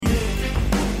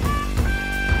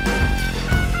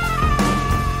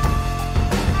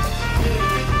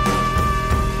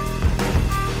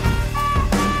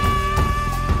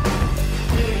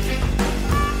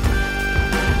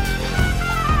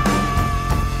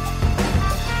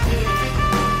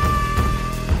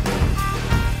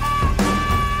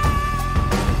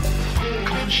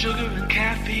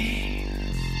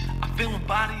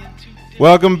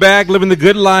Welcome back, living the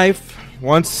good life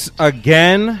once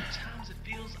again.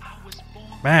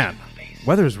 Man,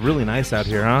 weather's really nice out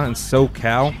here, huh? In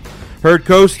SoCal. Heard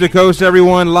coast to coast,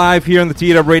 everyone, live here on the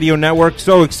Teed Up Radio Network.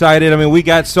 So excited. I mean, we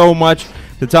got so much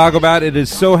to talk about. It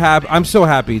is so happy. I'm so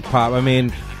happy, Pop. I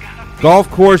mean, golf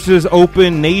courses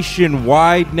open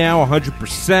nationwide now,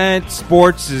 100%.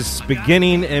 Sports is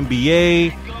beginning.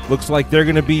 NBA looks like they're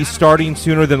going to be starting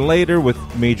sooner than later with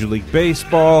Major League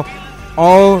Baseball.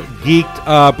 All geeked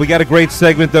up. We got a great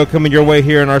segment, though, coming your way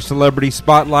here in our Celebrity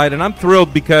Spotlight, and I'm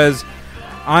thrilled because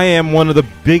I am one of the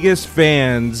biggest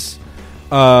fans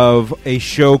of a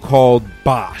show called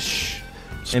Bosch.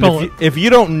 If you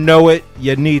don't know it,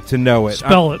 you need to know it.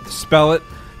 Spell it.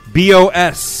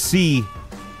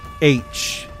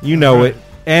 Bosch. You know it.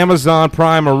 Amazon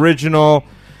Prime original.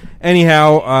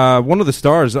 Anyhow, one of the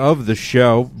stars of the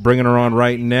show, bringing her on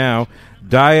right now,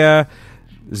 Daya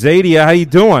Zadia. How you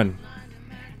doing?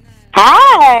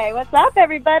 Hi, what's up,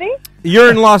 everybody?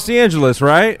 You're in Los Angeles,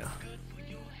 right?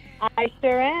 I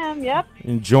sure am, yep.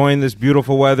 Enjoying this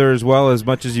beautiful weather as well as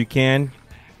much as you can?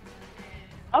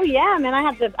 Oh, yeah, man, I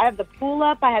have the pool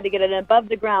up. I had to get an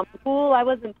above-the-ground pool. I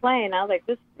wasn't playing. I was like,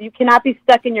 you cannot be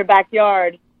stuck in your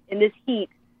backyard in this heat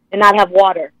and not have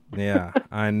water. Yeah,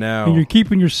 I know. And you're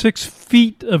keeping your 6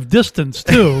 feet of distance,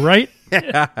 too, right?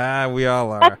 We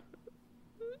all are.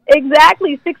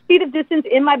 Exactly, 6 feet of distance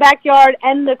in my backyard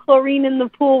and the chlorine in the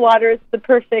pool water is the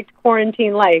perfect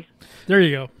quarantine life. There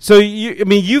you go. So,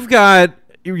 you've got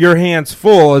your hands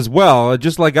full as well,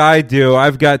 just like I do.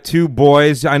 I've got 2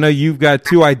 boys. I know you've got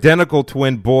 2 identical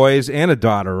twin boys and a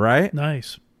daughter, right?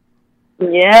 Nice.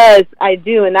 Yes, I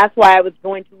do, and that's why I was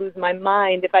going to lose my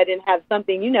mind if I didn't have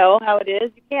something. You know how it is.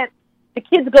 You can't. The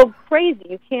kids go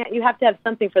crazy. You have to have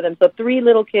something for them. So 3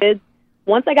 little kids.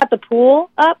 Once I got the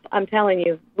pool up, I'm telling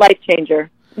you, life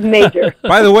changer, major.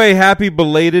 By the way, happy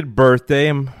belated birthday.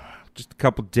 I'm just a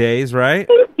couple days, right?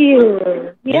 Thank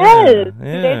you. Yes, Yeah.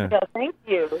 2 days ago. Thank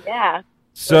you. Yeah.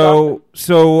 So,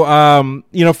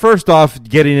 first off,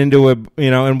 getting into it,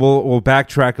 and we'll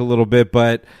backtrack a little bit,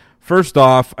 but first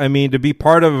off, I mean, to be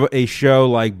part of a show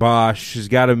like Bosch has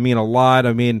got to mean a lot.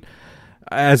 I mean,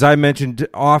 as I mentioned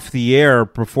off the air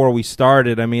before we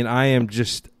started, I mean, I am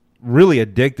just really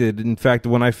addicted. In fact,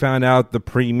 when I found out the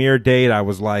premiere date, I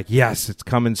was like, yes, it's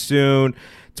coming soon.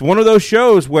 It's one of those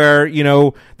shows where,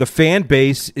 the fan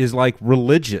base is like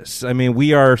religious. I mean,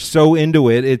 we are so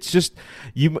into it. It's just,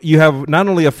 you have not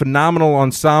only a phenomenal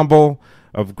ensemble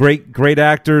of great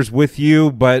actors with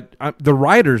you, but the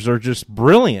writers are just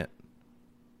brilliant.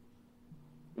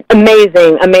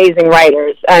 Amazing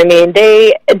writers. I mean,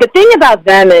 the thing about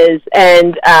them is,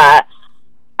 and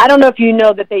I don't know if you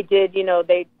know that they did,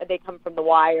 they come from The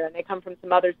Wire and they come from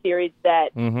some other series that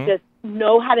just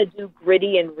know how to do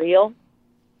gritty and real.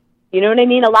 You know what I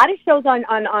mean? A lot of shows on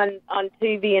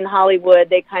TV in Hollywood,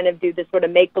 they kind of do this sort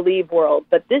of make-believe world.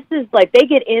 But this is like they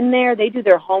get in there, they do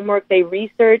their homework, they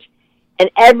research, and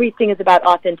everything is about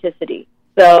authenticity.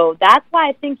 So that's why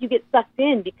I think you get sucked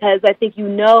in, because I think you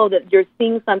know that you're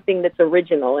seeing something that's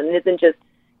original and it isn't just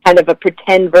kind of a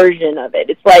pretend version of it.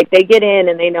 It's like they get in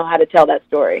and they know how to tell that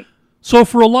story. So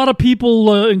for a lot of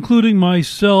people, including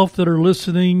myself that are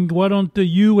listening, why don't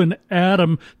you and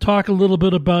Adam talk a little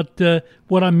bit about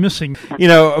what I'm missing?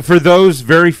 For those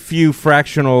very few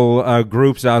fractional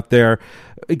groups out there,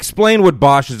 explain what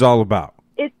Bosch is all about.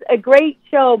 It's a great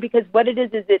show because what it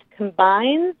is it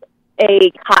combines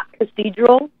a cop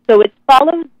procedural. So it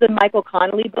follows the Michael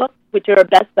Connelly books, which are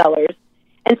bestsellers.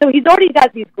 And so he's already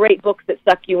got these great books that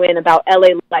suck you in about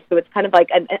L.A. life. So it's kind of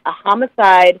like a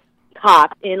homicide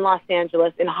cop in Los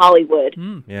Angeles, in Hollywood.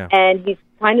 Yeah. And he's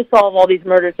trying to solve all these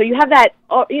murders. So you have that,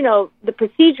 the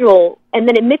procedural, and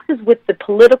then it mixes with the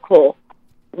political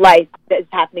life that is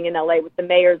happening in L.A. with the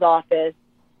mayor's office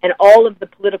and all of the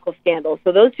political scandals.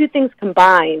 So those 2 things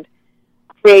combined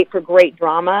create for great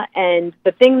drama. And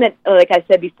the thing that, like I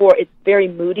said before, it's very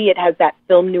moody. It has that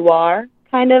film noir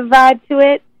kind of vibe to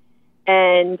it.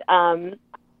 And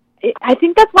I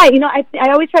think that's why,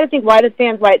 I always try to think why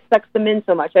it sucks them in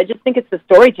so much. I just think it's the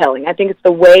storytelling. I think it's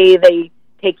the way they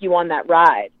take you on that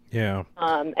ride. Yeah.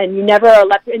 And you never are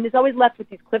left, and it's always left with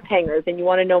these cliffhangers, and you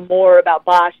want to know more about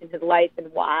Bosch and his life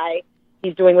and why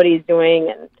he's doing what he's doing.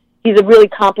 And he's a really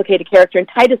complicated character. And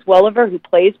Titus Welliver, who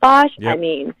plays Bosch, yep. I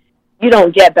mean, you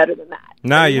don't get better than that.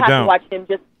 No, you have don't. To watch him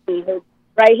just see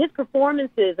his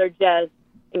performances are just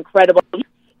incredible.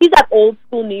 He's that old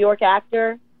school New York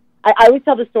actor. I always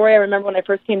tell the story. I remember when I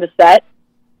first came to set,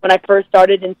 when I first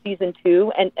started in season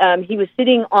 2, and he was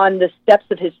sitting on the steps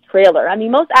of his trailer. I mean,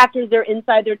 most actors, they're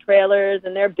inside their trailers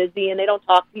and they're busy and they don't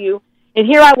talk to you. And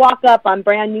here I walk up, I'm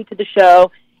brand new to the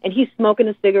show, and he's smoking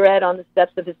a cigarette on the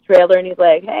steps of his trailer, and he's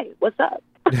like, "Hey, what's up?"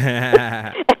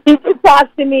 And he just talks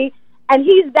to me, and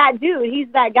he's that dude. He's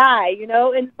that guy, you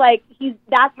know. And it's like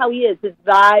that's how he is. His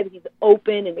vibe. He's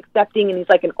open and accepting, and he's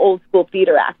like an old school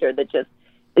theater actor that just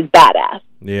is badass.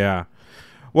 Yeah.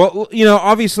 Well, you know,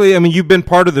 obviously, I mean, you've been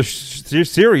part of the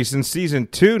series since season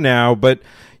 2 now, but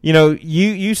you know,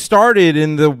 you started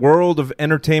in the world of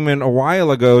entertainment a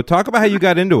while ago. Talk about how you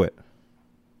got into it.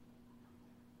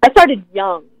 I started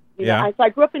young. You Yeah. know, I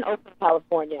grew up in Oakland,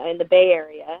 California, in the Bay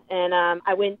Area, and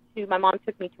my mom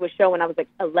took me to a show when I was like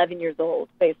 11 years old,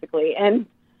 basically, and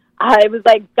it was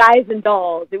like Guys and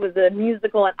Dolls. It was a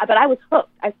musical, but I was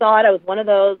hooked. I saw it. I was one of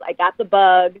those. I got the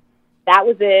bug. That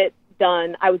was it.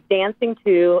 Done. I was dancing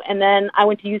too, and then I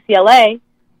went to UCLA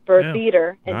for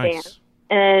theater and dance.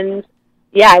 And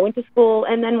yeah, I went to school,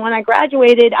 and then when I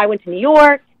graduated, I went to New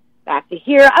York, back to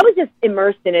here. I was just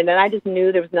immersed in it, and I just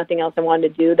knew there was nothing else I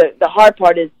wanted to do. The hard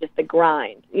part is just the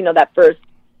grind. You know,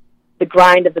 the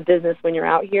grind of the business when you're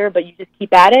out here, but you just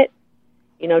keep at it.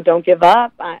 You know, don't give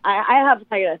up. I have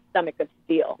like a stomach of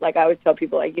steel. Like I always tell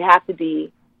people, like you have to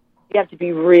be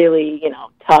really, you know,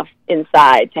 tough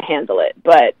inside to handle it.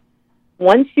 But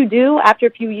once you do, after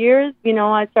a few years, you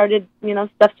know,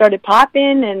 stuff started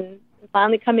popping and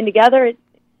finally coming together.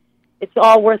 It's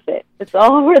all worth it. It's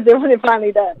all worth it when it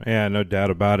finally does. Yeah, no doubt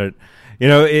about it. You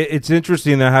know, it's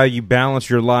interesting though how you balance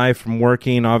your life from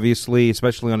working, obviously,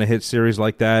 especially on a hit series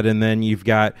like that, and then you've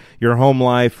got your home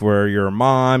life where you're a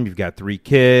mom, you've got 3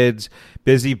 kids,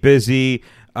 busy.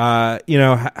 You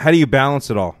know, how do you balance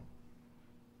it all?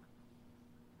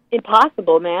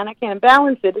 Impossible, man. I can't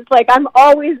balance it. It's like I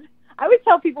always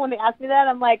tell people when they ask me that,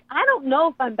 I'm like, I don't know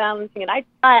if I'm balancing it.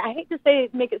 I hate to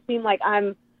make it seem like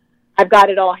I've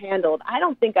got it all handled. I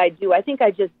don't think I do. I think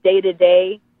I just day to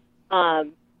day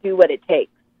do what it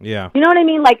takes. Yeah. You know what I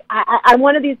mean? Like I'm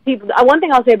one of these people. One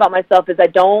thing I'll say about myself is I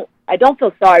don't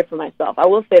feel sorry for myself. I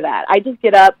will say that. I just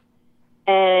get up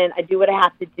and I do what I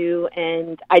have to do,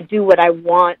 and I do what I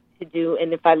want to do.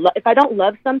 And if I don't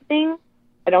love something,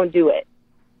 I don't do it.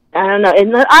 I don't know.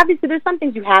 And obviously there's some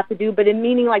things you have to do, but in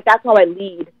meaning like that's how I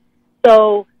lead.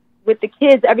 So with the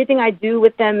kids, everything I do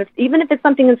with them, even if it's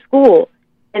something in school,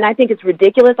 and I think it's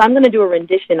ridiculous, I'm going to do a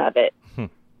rendition of it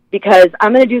because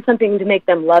I'm going to do something to make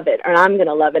them love it, or I'm going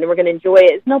to love it, and we're going to enjoy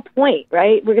it. It's no point,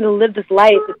 right? We're going to live this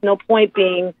life. It's no point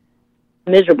being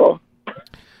miserable.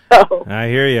 So. I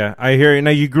hear you.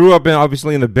 Now, you grew up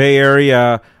obviously in the Bay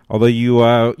Area, although you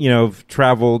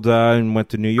traveled and went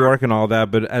to New York and all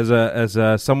that. But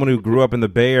as someone who grew up in the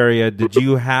Bay Area, did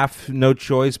you have no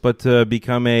choice but to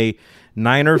become a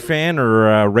Niner fan or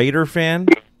a Raider fan?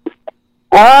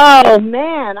 Oh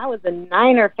man, I was a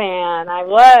Niner fan. I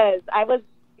was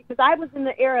because I was in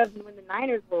the era of when the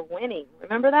Niners were winning.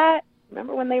 Remember that?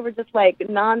 Remember when they were just like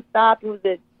nonstop? Who was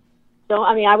it? So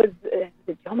I mean, I was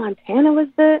Joe Montana was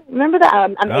the. Remember that?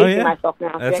 I'm aging myself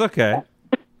now. That's okay.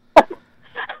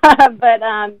 But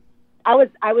I was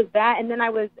that, and then I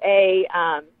was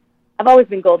I've always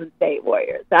been Golden State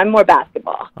Warriors. So I'm more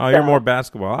basketball. Oh, you're more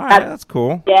basketball. All right, that's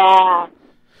cool. Yeah.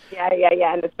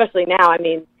 Yeah, and especially now. I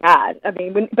mean, God. I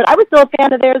mean, but I was still a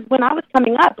fan of theirs when I was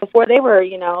coming up. Before they were,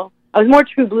 you know, I was more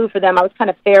true blue for them. I was kind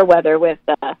of fair weather with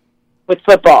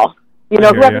football. You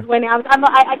know, whoever's winning. I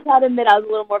can't admit I was a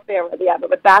little more fair weather. Yeah, but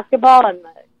with basketball and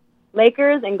the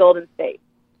Lakers and Golden State.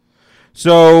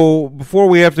 So before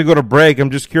we have to go to break,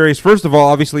 I'm just curious. First of all,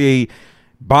 obviously,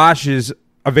 Bosch is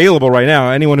available right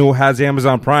now. Anyone who has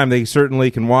Amazon Prime, they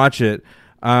certainly can watch it.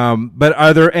 But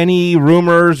are there any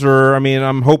rumors, or, I mean,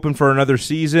 I'm hoping for another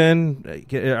season.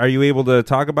 Are you able to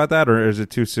talk about that, or is it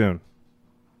too soon?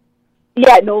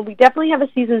 Yeah, no, we definitely have a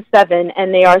season 7,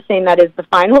 and they are saying that is the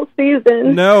final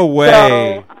season. No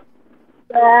way.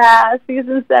 So, yeah,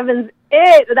 season 7's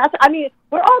it. I mean,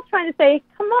 we're all trying to say,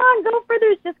 come on, go further.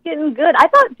 It's just getting good.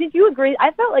 Did you agree?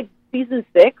 I felt like season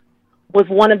 6 was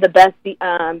one of the best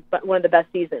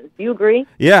seasons. Do you agree?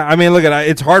 Yeah, I mean, look,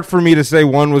 it's hard for me to say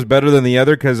one was better than the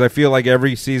other because I feel like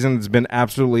every season has been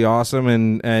absolutely awesome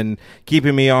and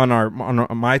keeping me on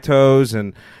my toes.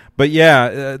 But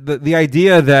yeah, the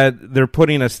idea that they're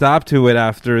putting a stop to it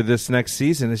after this next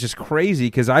season is just crazy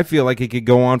because I feel like it could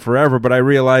go on forever. But I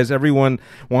realize everyone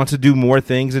wants to do more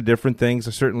things and different things.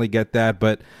 I certainly get that,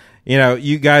 but you know,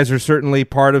 you guys are certainly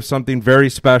part of something very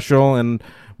special, and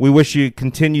we wish you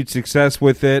continued success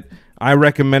with it. I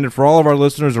recommend it for all of our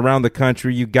listeners around the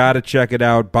country. You got to check it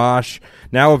out. Bosch,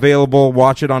 now available.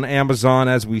 Watch it on Amazon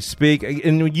as we speak.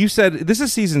 And you said this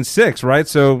is season 6, right?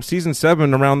 So season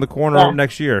 7 around the corner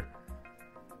next year.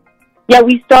 Yeah,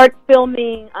 we start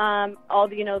filming. All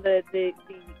the the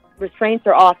restraints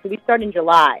are off, so we start in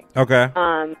July. Okay.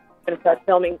 going to start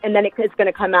filming, and then it's going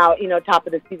to come out, top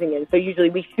of the season. So usually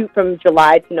we shoot from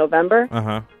July to November,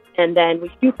 and then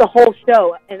we shoot the whole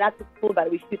show, and that's what's cool about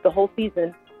it. We shoot the whole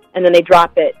season, and then they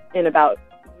drop it in about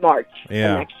March of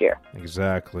next year.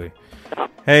 Exactly. So.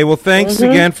 Hey, well, thanks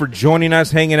again for joining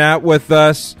us, hanging out with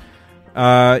us.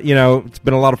 It's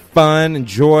been a lot of fun.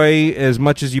 Enjoy as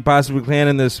much as you possibly can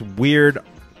in this weird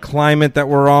climate that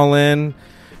we're all in.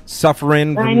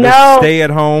 Suffering from this stay at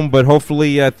home, but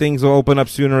hopefully things will open up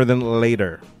sooner than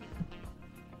later.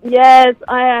 Yes,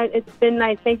 it's been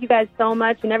nice. Thank you guys so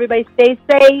much, and everybody stay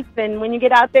safe. And when you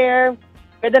get out there,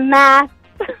 wear the mask.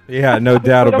 Yeah, no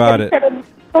doubt about it.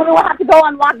 We'll have to go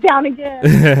on lockdown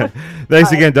again.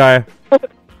 Thanks again, Daya.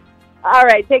 All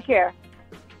right, take care.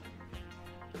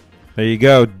 There you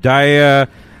go, Daya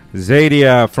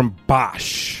Zadia from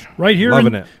Bosch. Right here,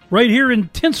 loving it. Right here in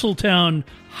Tinseltown,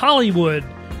 Hollywood.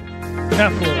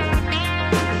 Capital.